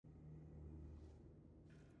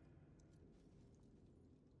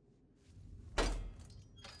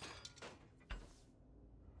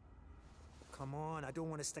Come on, I don't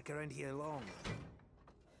want to stick around here long.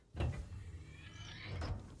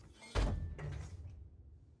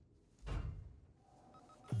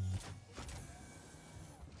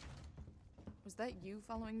 Was that you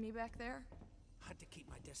following me back there? Had to keep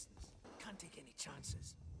my distance. Can't take any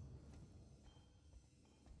chances.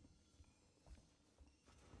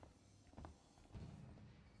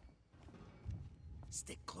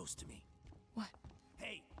 Stick close to me. What?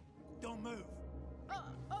 Hey, don't move.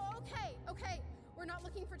 Okay. We're not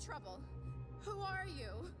looking for trouble. Who are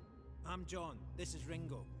you? I'm John. This is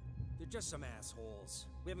Ringo. They're just some assholes.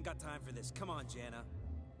 We haven't got time for this. Come on, Jana.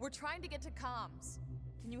 We're trying to get to comms.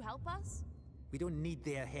 Can you help us? We don't need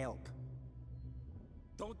their help.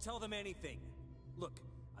 Don't tell them anything. Look,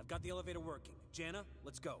 I've got the elevator working. Jana,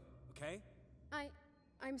 let's go, okay?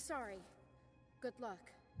 I'm sorry. Good luck.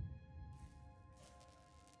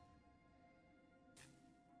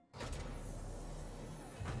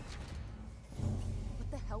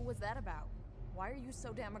 What the hell was that about? Why are you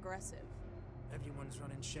so damn aggressive? Everyone's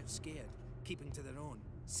running shit scared, keeping to their own.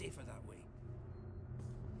 Safer that way.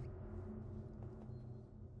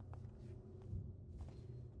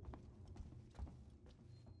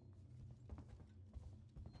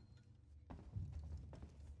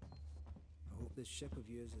 I hope this ship of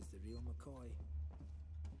yours is the real McCoy.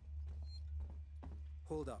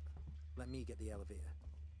 Hold up. Let me get the elevator.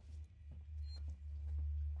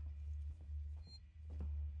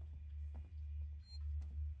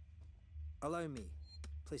 Allow me.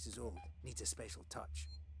 Place is old. Needs a special touch.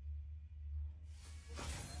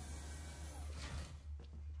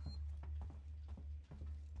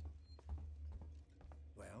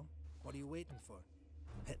 Well, what are you waiting for?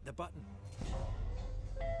 Hit the button.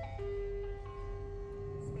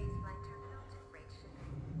 Spaceflight terminal to rate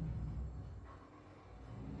shipping.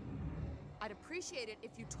 I'd appreciate it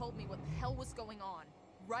if you told me what the hell was going on.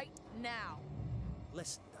 Right now.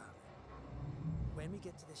 Listen, darling. When we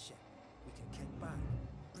get to the ship, we can kick back,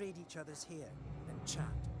 braid each other's hair, and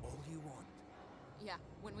chat all you want. Yeah,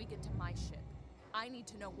 when we get to my ship. I need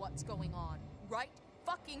to know what's going on. Right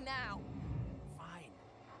fucking now! Fine.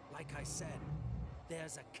 Like I said,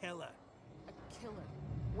 there's a killer. A killer?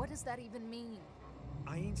 What does that even mean?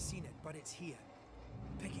 I ain't seen it, but it's here.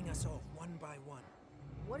 Picking us off one by one.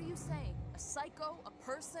 What are you saying? A psycho? A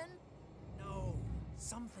person? No,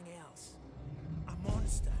 something else. A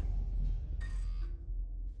monster.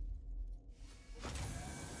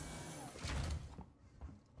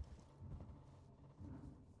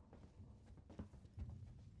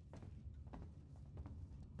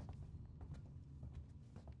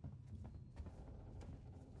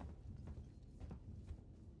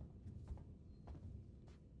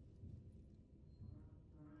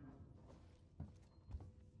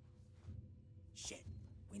 Shit,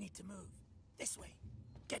 we need to move. This way.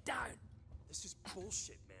 Get down! This is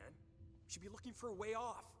bullshit, man. You should be looking for a way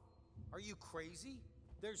off. Are you crazy?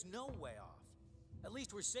 There's no way off. At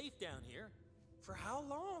least we're safe down here. For how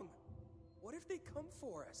long? What if they come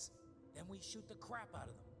for us? Then we shoot the crap out of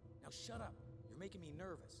them. Now shut up. You're making me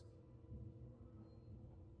nervous.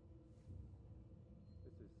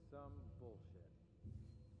 This is some bullshit.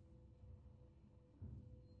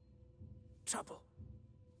 Trouble.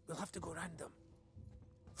 We'll have to go round them.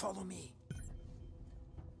 Follow me.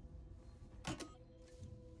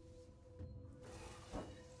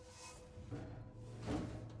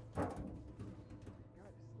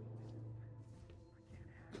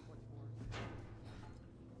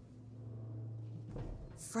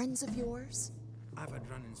 Friends of yours? I've had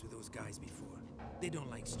run-ins with those guys before. They don't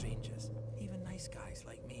like strangers. Even nice guys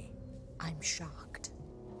like me. I'm shocked.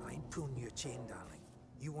 I ain't pulling your chain, darling.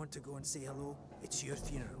 You want to go and say hello? It's your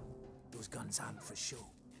funeral. Those guns aren't for show.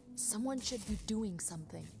 Someone should be doing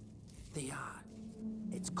something. They are.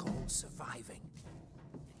 It's called surviving.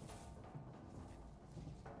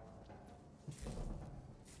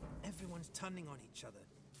 Everyone's turning on each other.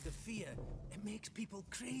 The fear, it makes people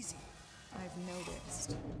crazy. I've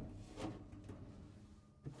noticed.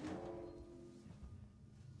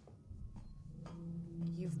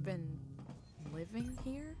 You've been living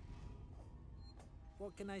here?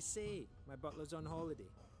 What can I say? My butler's on holiday.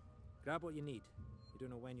 Grab what you need. You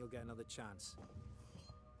don't know when you'll get another chance.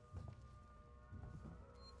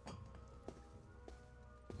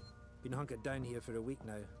 Been hunkered down here for a week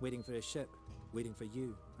now, waiting for a ship. Waiting for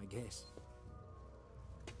you, I guess.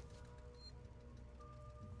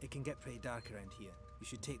 It can get pretty dark around here. You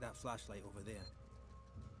should take that flashlight over there.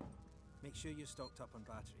 Make sure you're stocked up on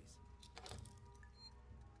batteries.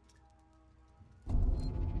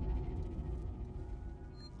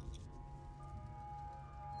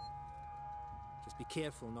 Just be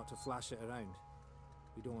careful not to flash it around.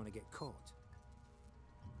 We don't want to get caught.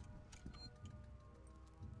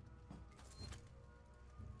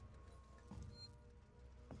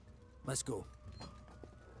 Let's go.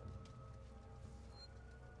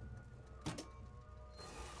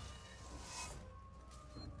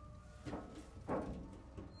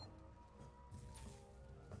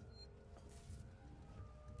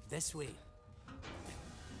 This way.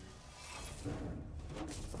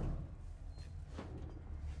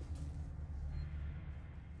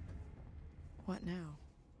 What now?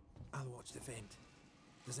 I'll watch the vent.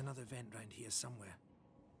 There's another vent round here somewhere.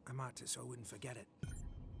 I marked it so I wouldn't forget it.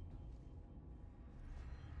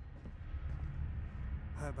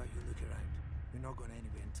 How about you look around? We're not going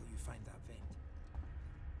anywhere until you find that vent.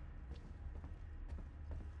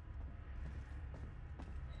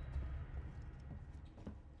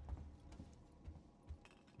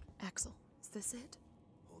 Axel, is this it?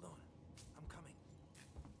 Hold on. I'm coming.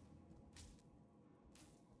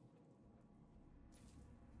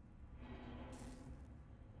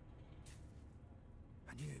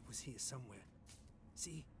 I knew it was here somewhere.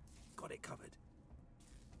 See? Got it covered.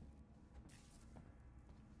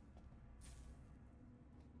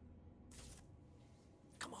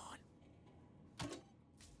 Come on.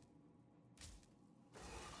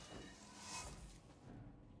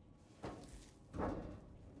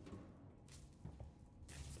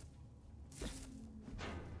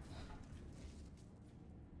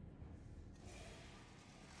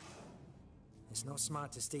 It's not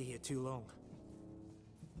smart to stay here too long.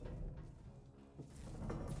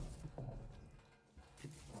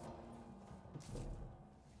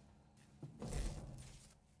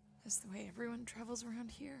 That's the way everyone travels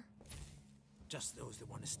around here. Just those that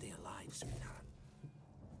want to stay alive, sweetheart.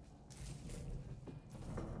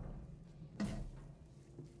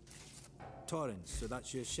 Torrens, so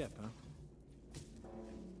that's your ship, huh?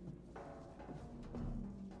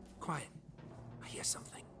 Quiet. I hear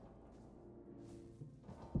something.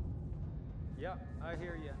 Yeah, I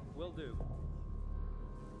hear you. Will do.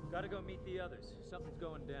 Gotta go meet the others. Something's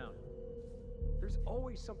going down. There's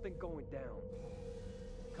always something going down.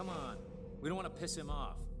 Come on. We don't want to piss him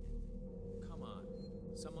off. Come on.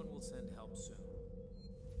 Someone will send help soon.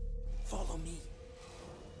 Follow me.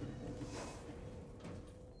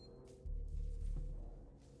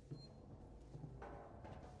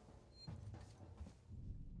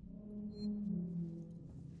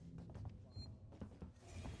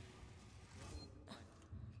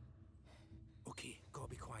 Okay, gotta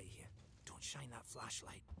be quiet here. Don't shine that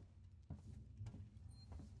flashlight.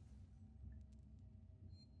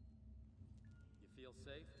 You feel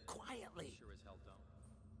safe? Quietly. Sure as hell don't.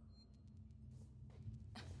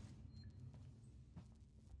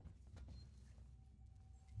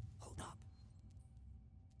 Hold up.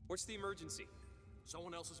 What's the emergency?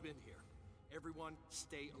 Someone else has been here. Everyone,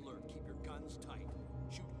 stay alert. Keep your guns tight.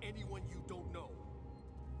 Shoot anyone you don't know.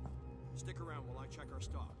 Stick around while I check our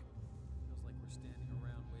stock. Feels like we're standing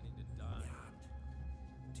around waiting to die.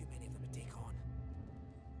 Yeah. Too many of them to take on.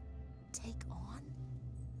 Take on?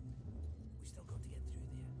 We still got to get through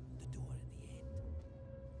there. The door at the end.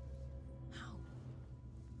 How?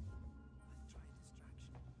 Let's try a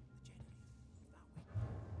distraction. The generator. That way. We'd have to check it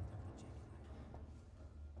out.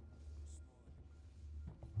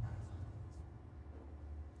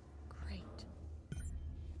 Great.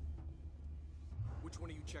 Which one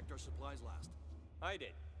of you checked our supplies last? I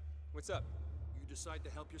did. What's up? You decide to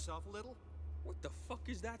help yourself a little? What the fuck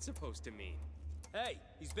is that supposed to mean? Hey,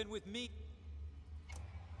 he's been with me.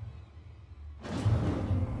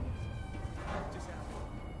 Just happened.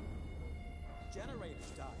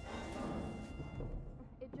 Generators died.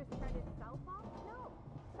 It just turned itself off? No,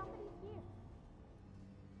 somebody's here.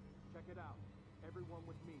 Check it out. Everyone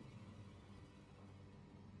with me.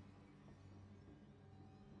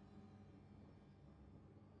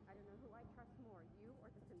 I don't know who I trust more, you or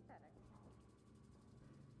the synthetic.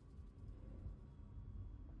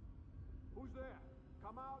 Who's there?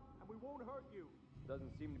 Come out and we won't hurt you. Doesn't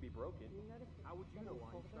seem to be broken. You noticed How would you know,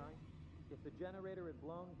 Einstein? If the generator had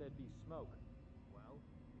blown, there'd be smoke. Well,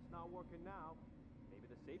 it's not working now. Maybe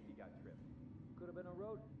the safety got tripped. Could have been a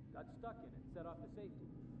rodent. Got stuck in it, set off the safety.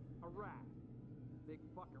 A rat. Big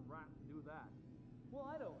fucking rat to do that. Well,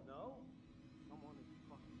 I don't know. Someone is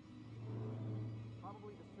fucking...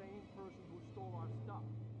 Probably the same person who stole our stuff.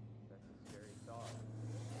 That's a scary thought.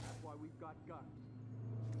 That's why we've got guns.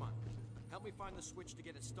 Come on. Help me find the switch to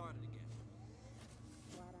get it started again.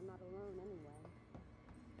 Glad I'm not alone anyway.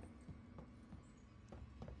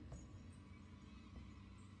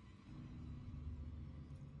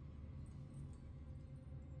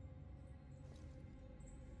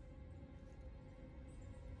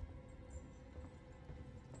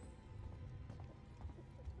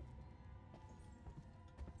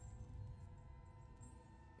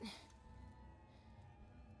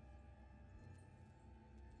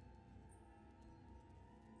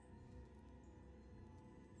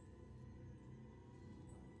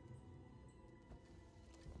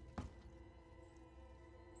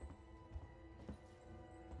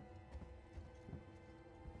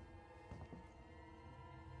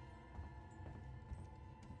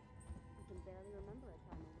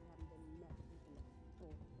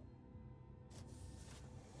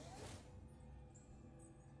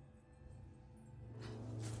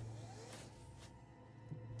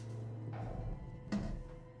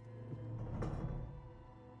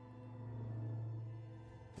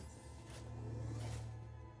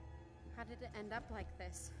 it to end up like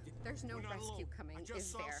this? There's no We're not rescue alone. coming, I just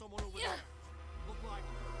is saw there? someone over there. Look like.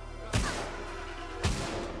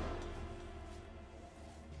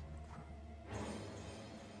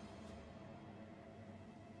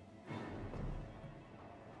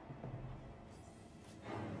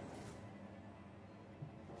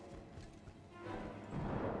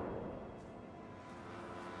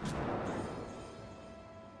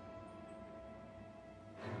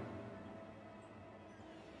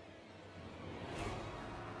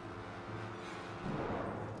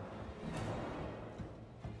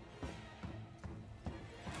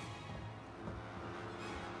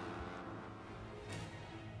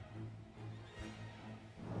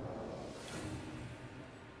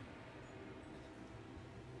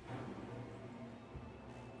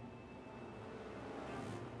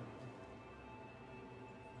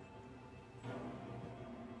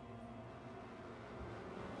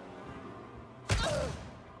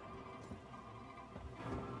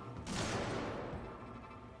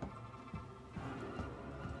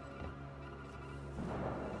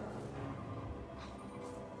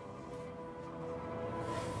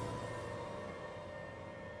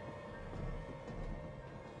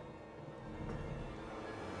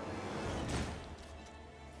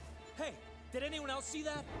 Hey, did anyone else see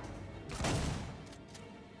that?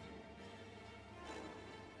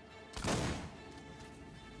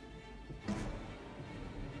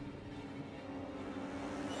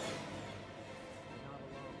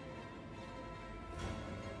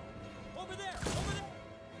 Over there! Over there!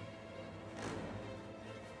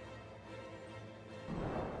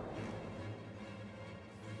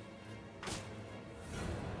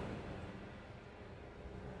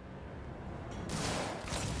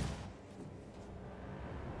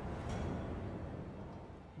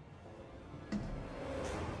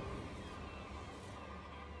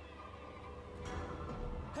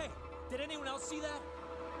 Hey, did anyone else see that?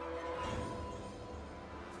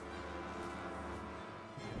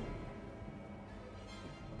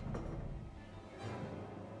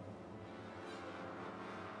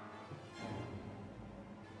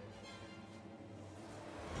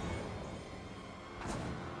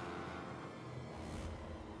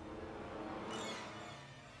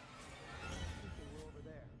 We're over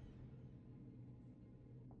there.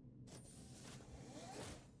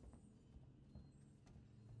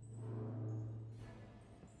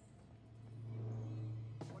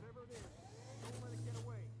 Whatever it is, don't let it get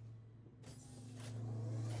away.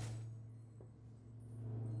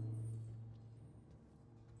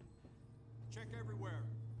 Check everywhere.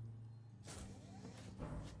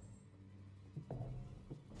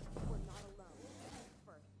 We're not alone.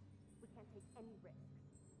 First, we can't take any risks.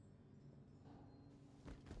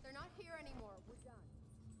 They're not here anymore. We're done.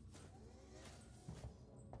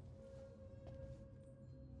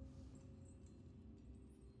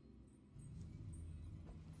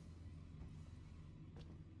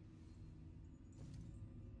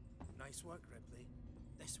 Nice work, Ripley.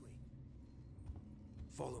 This way.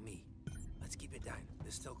 Follow me. Let's keep it down.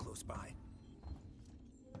 They're still close by.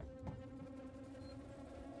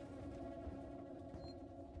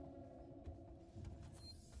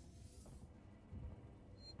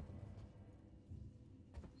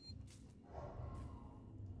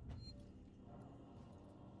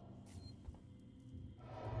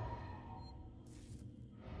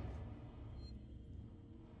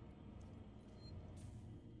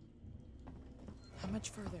 How much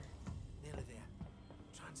further?